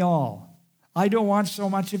 give me all. I don't want so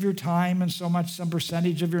much of your time and some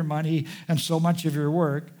percentage of your money and so much of your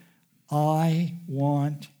work. I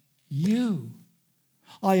want you.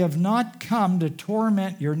 I have not come to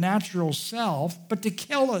torment your natural self, but to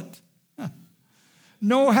kill it.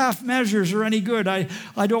 No half measures are any good. I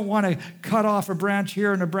don't want to cut off a branch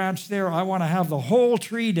here and a branch there. I want to have the whole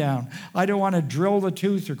tree down. I don't want to drill the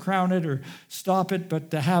tooth or crown it or stop it, but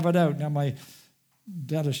to have it out. Now, my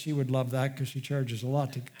dentist, she would love that because she charges a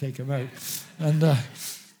lot to take them out. And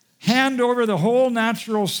hand over the whole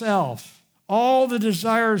natural self, all the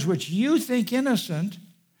desires which you think innocent,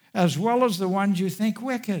 as well as the ones you think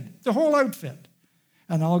wicked, the whole outfit.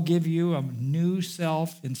 And I'll give you a new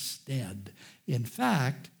self instead. In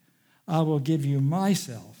fact, I will give you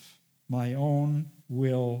myself. My own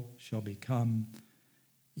will shall become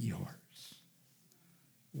yours.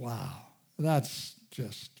 Wow, that's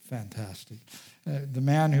just fantastic. The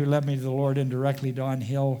man who led me to the Lord indirectly, Don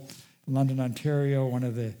Hill, London, Ontario, one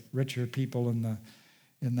of the richer people in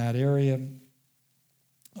that area.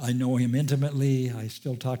 I know him intimately. I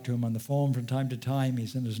still talk to him on the phone from time to time.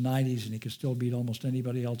 He's in his 90s, and he can still beat almost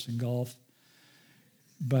anybody else in golf.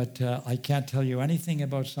 But I can't tell you anything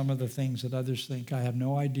about some of the things that others think. I have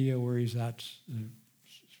no idea where he's at.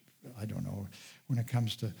 I don't know when it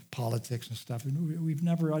comes to politics and stuff. We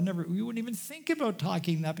wouldn't even think about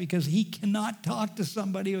talking that because he cannot talk to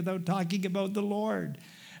somebody without talking about the Lord.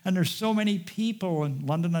 And there's so many people in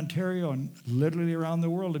London, Ontario, and literally around the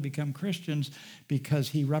world to become Christians because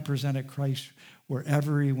he represented Christ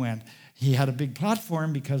wherever he went. He had a big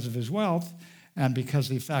platform because of his wealth and because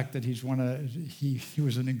of the fact that he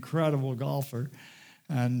was an incredible golfer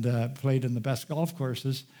and played in the best golf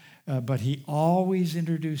courses. But he always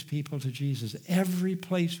introduced people to Jesus. Every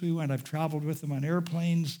place we went, I've traveled with him on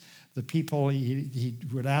airplanes. The people, he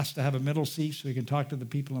would ask to have a middle seat so he could talk to the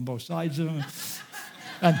people on both sides of him.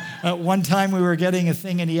 And one time we were getting a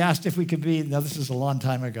thing, and he asked if we could be, now this is a long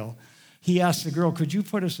time ago, he asked the girl, could you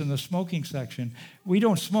put us in the smoking section? We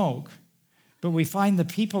don't smoke, but we find the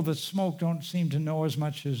people that smoke don't seem to know as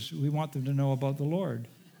much as we want them to know about the Lord.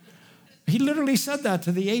 He literally said that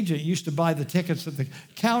to the agent. He used to buy the tickets at the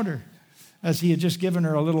counter, as he had just given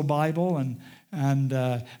her a little Bible and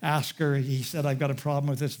asked her, he said, I've got a problem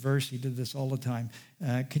with this verse. He did this all the time.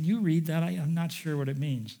 Can you read that? I'm not sure what it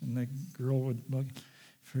means. And the girl would look,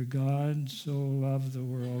 for God so loved the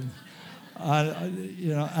world.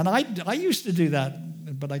 And I used to do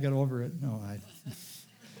that, but I got over it.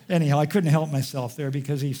 Anyhow, I couldn't help myself there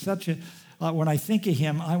because he's such a, when I think of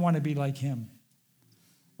him, I want to be like him.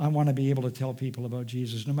 I want to be able to tell people about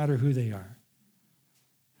Jesus, no matter who they are.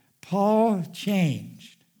 Paul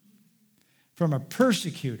changed from a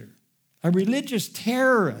persecutor, a religious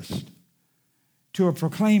terrorist, to a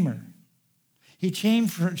proclaimer. He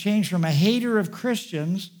changed from a hater of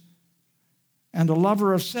Christians and a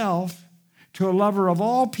lover of self to a lover of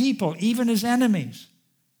all people, even his enemies,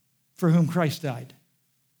 for whom Christ died.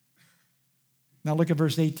 Now look at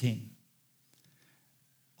verse 18.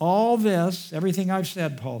 All this, everything I've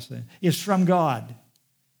said, Paul said, is from God,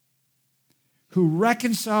 who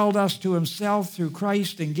reconciled us to himself through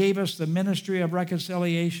Christ and gave us the ministry of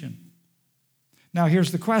reconciliation. Now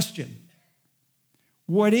here's the question.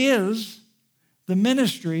 What is the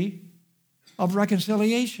ministry of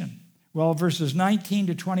reconciliation? Well, verses 19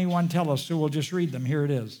 to 21 tell us, so we'll just read them. Here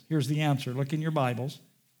it is. Here's the answer. Look in your Bibles.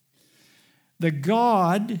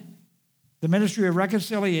 The ministry of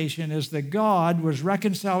reconciliation is that God was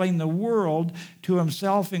reconciling the world to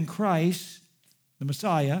himself in Christ, the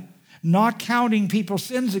Messiah, not counting people's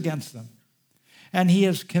sins against them. And he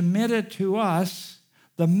has committed to us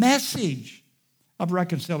the message of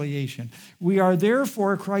reconciliation. We are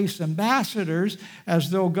therefore Christ's ambassadors, as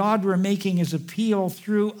though God were making his appeal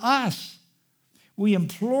through us. We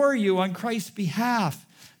implore you on Christ's behalf,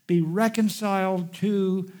 be reconciled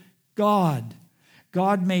to God.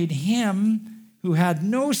 God made him who had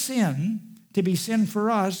no sin to be sin for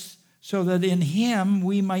us, so that in him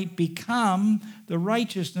we might become the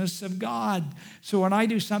righteousness of God. So when I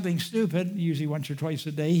do something stupid, usually once or twice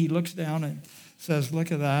a day, he looks down and says,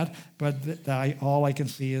 look at that, but all I can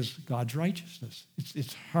see is God's righteousness.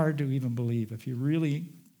 It's hard to even believe if you really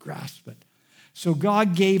grasp it. So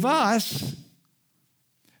God gave us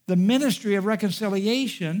the ministry of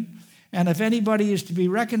reconciliation, and if anybody is to be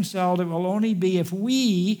reconciled, it will only be if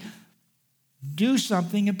we do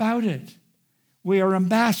something about it. We are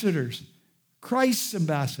ambassadors, Christ's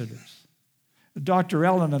ambassadors. Dr.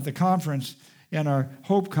 Ellen at the conference, in our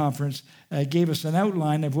Hope Conference, gave us an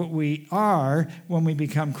outline of what we are when we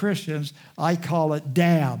become Christians. I call it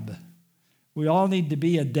DAB. We all need to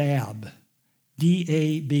be a DAB.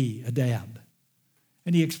 D-A-B, a DAB.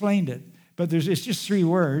 And he explained it. But it's just 3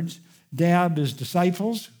 words. DAB is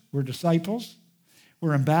disciples. We're disciples.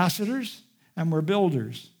 We're ambassadors. And we're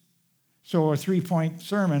builders. So a 3-point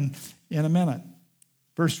sermon in a minute.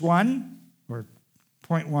 Verse 1, or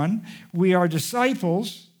Point 1, we are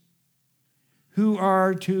disciples who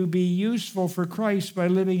are to be useful for Christ by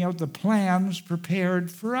living out the plans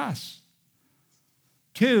prepared for us.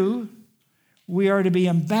 2, we are to be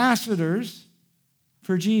ambassadors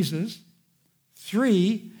for Jesus.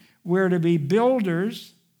 3, we're to be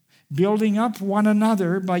builders, building up one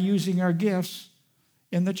another by using our gifts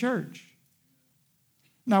in the church.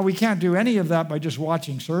 Now, we can't do any of that by just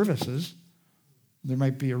watching services. There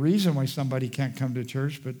might be a reason why somebody can't come to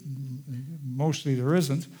church, but mostly there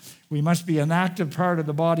isn't. We must be an active part of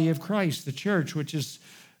the body of Christ, the church, which is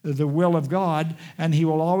the will of God, and he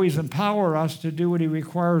will always empower us to do what he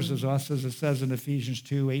requires of us, as it says in Ephesians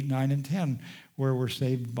 2, 8, 9, and 10, where we're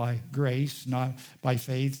saved by grace, not by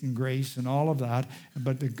faith and grace and all of that,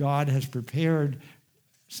 but that God has prepared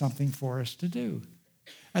something for us to do.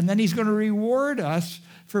 And then he's going to reward us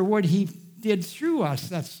for what he did through us.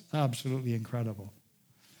 That's absolutely incredible.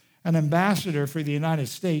 An ambassador for the United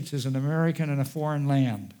States is an American in a foreign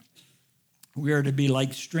land. We are to be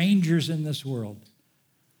like strangers in this world.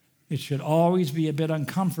 It should always be a bit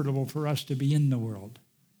uncomfortable for us to be in the world.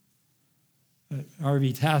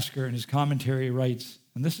 R.V. Tasker in his commentary writes,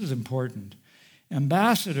 and this is important,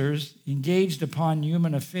 ambassadors engaged upon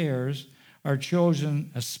human affairs are chosen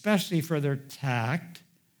especially for their tact,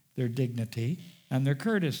 their dignity, and their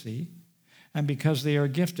courtesy, and because they are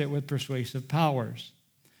gifted with persuasive powers.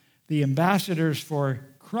 The ambassadors for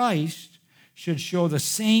Christ should show the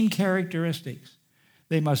same characteristics.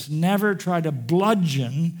 They must never try to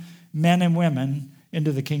bludgeon men and women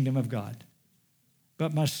into the kingdom of God,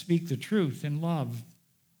 but must speak the truth in love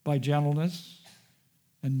by gentleness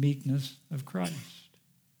and meekness of Christ.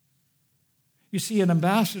 You see, an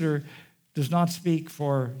ambassador does not speak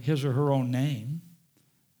for his or her own name,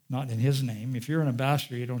 not in his name. If you're an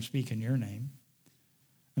ambassador, you don't speak in your name.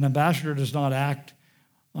 An ambassador does not act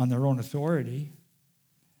on their own authority.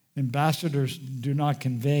 Ambassadors do not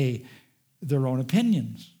convey their own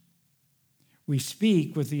opinions. We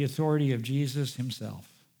speak with the authority of Jesus himself.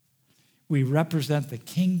 We represent the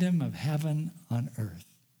kingdom of heaven on earth.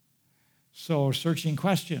 So, searching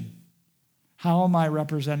question, how am I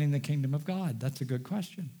representing the kingdom of God? That's a good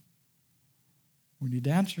question. We need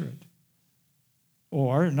to answer it.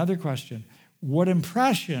 Or another question, what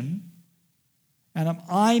impression am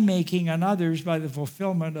I making on others by the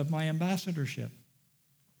fulfillment of my ambassadorship?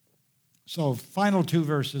 So, final 2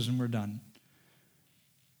 verses and we're done.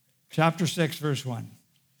 Chapter 6, verse 1.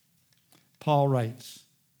 Paul writes,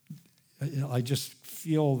 I just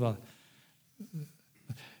feel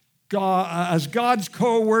as God's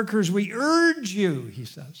co-workers, we urge you, he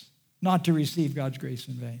says, not to receive God's grace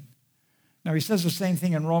in vain. Now, he says the same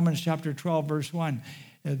thing in Romans chapter 12, verse 1,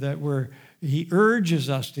 that he urges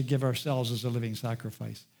us to give ourselves as a living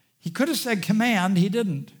sacrifice. He could have said command, he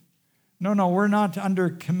didn't. No, we're not under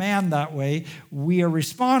command that way. We are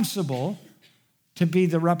responsible to be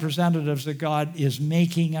the representatives that God is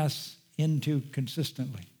making us into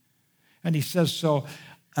consistently. And he says, so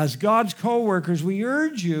as God's co-workers, we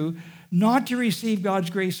urge you not to receive God's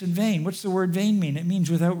grace in vain. What's the word vain mean? It means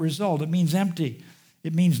without result. It means empty.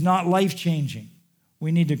 It means not life-changing.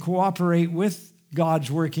 We need to cooperate with God's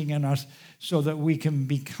working in us so that we can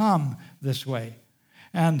become this way.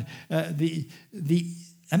 And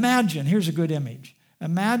imagine, here's a good image.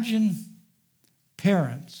 Imagine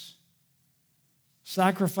parents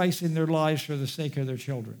sacrificing their lives for the sake of their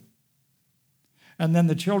children. And then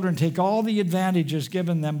the children take all the advantages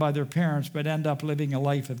given them by their parents, but end up living a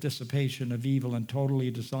life of dissipation, of evil, and totally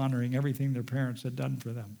dishonoring everything their parents had done for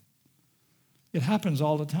them. It happens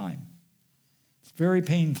all the time. It's very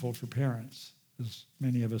painful for parents, as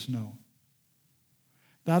many of us know.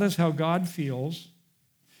 That is how God feels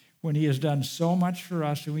when he has done so much for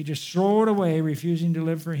us and we just throw it away, refusing to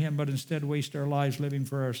live for him, but instead waste our lives living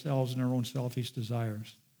for ourselves and our own selfish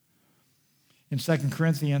desires. In 2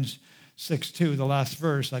 Corinthians 6:2, the last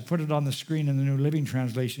verse, I put it on the screen in the New Living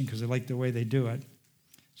Translation because I like the way they do it.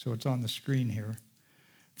 So it's on the screen here.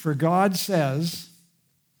 For God says,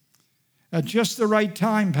 at just the right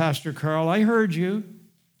time, Pastor Carl, I heard you.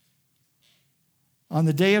 On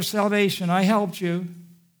the day of salvation, I helped you.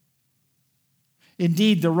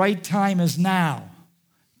 Indeed, the right time is now.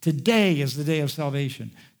 Today is the day of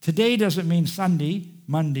salvation. Today doesn't mean Sunday,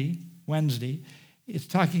 Monday, Wednesday. It's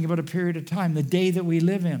talking about a period of time, the day that we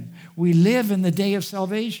live in. We live in the day of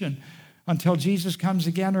salvation until Jesus comes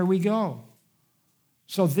again or we go.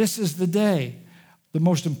 So this is the day. The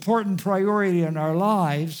most important priority in our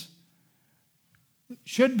lives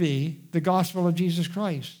should be the gospel of Jesus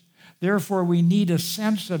Christ. Therefore, we need a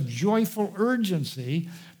sense of joyful urgency.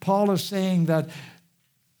 Paul is saying that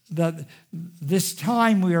this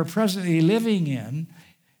time we are presently living in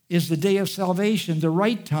is the day of salvation, the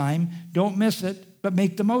right time. Don't miss it, but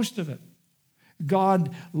make the most of it.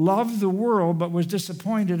 God loved the world, but was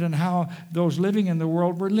disappointed in how those living in the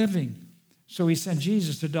world were living. So he sent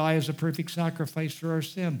Jesus to die as a perfect sacrifice for our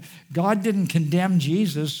sin. God didn't condemn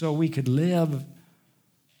Jesus so we could live.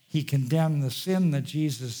 He condemned the sin that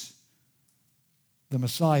Jesus, the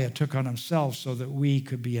Messiah, took on himself so that we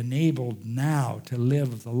could be enabled now to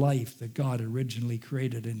live the life that God originally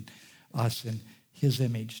created in us in his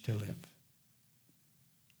image to live.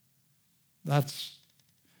 That's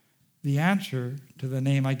the answer to the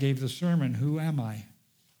name I gave the sermon, Who Am I?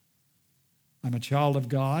 I'm a child of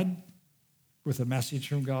God with a message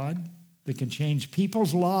from God that can change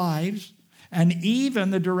people's lives and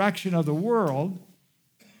even the direction of the world.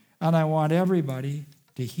 And I want everybody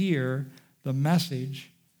to hear the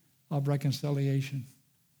message of reconciliation.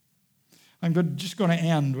 I'm just going to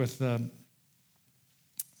end with a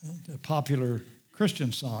popular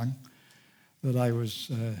Christian song that I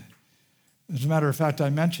was... as a matter of fact, I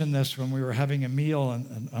mentioned this when we were having a meal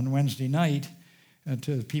on Wednesday night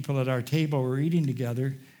to the people at our table. We were eating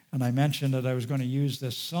together, and I mentioned that I was going to use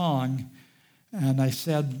this song, and I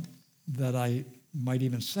said that I might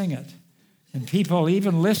even sing it. And people,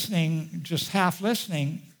 even listening, just half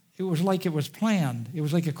listening, it was like it was planned. It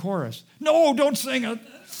was like a chorus. No, don't sing it.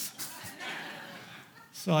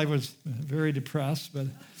 So I was very depressed, but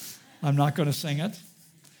I'm not going to sing it.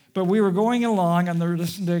 But we were going along, and they're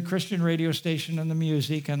listening to a Christian radio station and the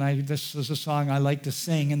music, and this is a song I like to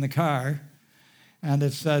sing in the car. And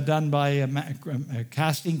it's done by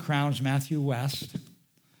Casting Crowns Matthew West.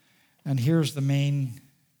 And here's the main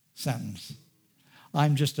sentence.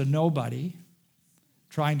 I'm just a nobody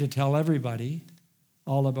trying to tell everybody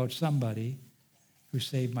all about somebody who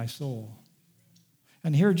saved my soul.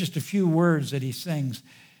 And here are just a few words that he sings.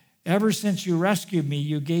 Ever since you rescued me,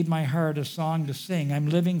 you gave my heart a song to sing. I'm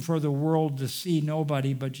living for the world to see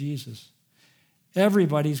nobody but Jesus.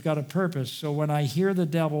 Everybody's got a purpose. So when I hear the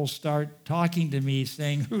devil start talking to me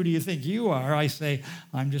saying, who do you think you are? I say,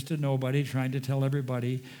 I'm just a nobody trying to tell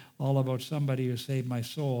everybody all about somebody who saved my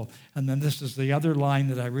soul. And then this is the other line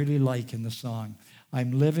that I really like in the song.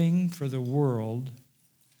 I'm living for the world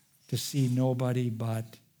to see nobody but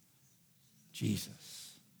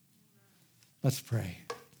Jesus. Let's pray.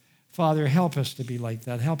 Father, help us to be like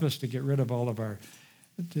that. Help us to get rid of all of our,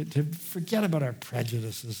 to forget about our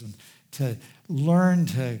prejudices and to learn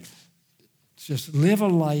to just live a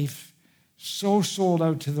life so sold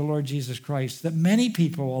out to the Lord Jesus Christ that many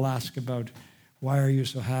people will ask about, why are you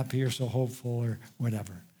so happy or so hopeful or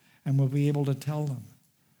whatever? And we'll be able to tell them.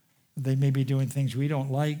 They may be doing things we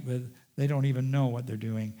don't like, but they don't even know what they're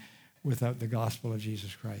doing without the gospel of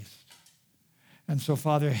Jesus Christ. And so,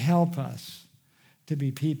 Father, help us to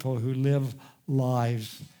be people who live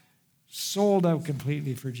lives sold out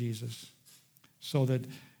completely for Jesus so that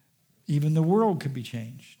even the world could be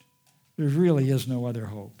changed. There really is no other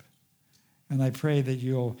hope. And I pray that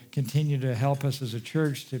you'll continue to help us as a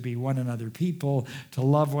church to be one another people, to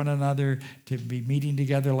love one another, to be meeting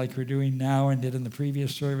together like we're doing now and did in the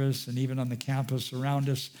previous service, and even on the campus around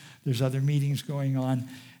us. There's other meetings going on,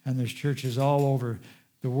 and there's churches all over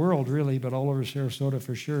the world, really, but all over Sarasota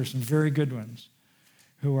for sure, some very good ones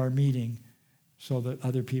who are meeting so that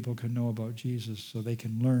other people can know about Jesus, so they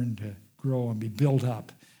can learn to grow and be built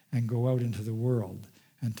up and go out into the world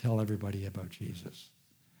and tell everybody about Jesus.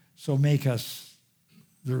 So make us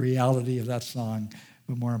the reality of that song,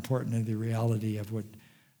 but more importantly, the reality of what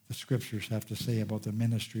the scriptures have to say about the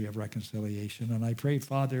ministry of reconciliation. And I pray,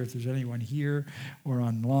 Father, if there's anyone here or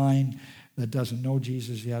online that doesn't know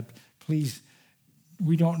Jesus yet, please,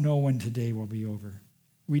 we don't know when today will be over.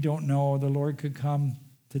 We don't know. The Lord could come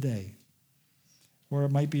today, or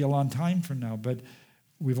it might be a long time from now, but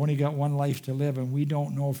we've only got one life to live, and we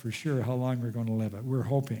don't know for sure how long we're going to live it. We're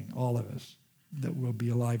hoping, all of us, that we'll be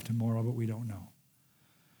alive tomorrow, but we don't know.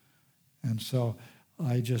 And so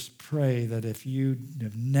I just pray that if you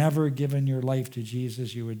have never given your life to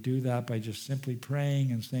Jesus, you would do that by just simply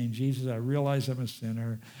praying and saying, Jesus, I realize I'm a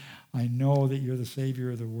sinner. I know that you're the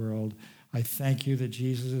Savior of the world. I thank you that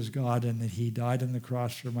Jesus is God and that he died on the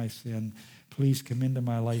cross for my sin. Please come into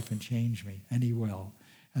my life and change me. And he will.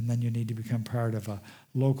 And then you need to become part of a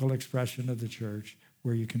local expression of the church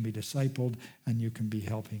where you can be discipled and you can be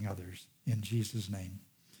helping others. In Jesus' name,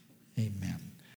 amen.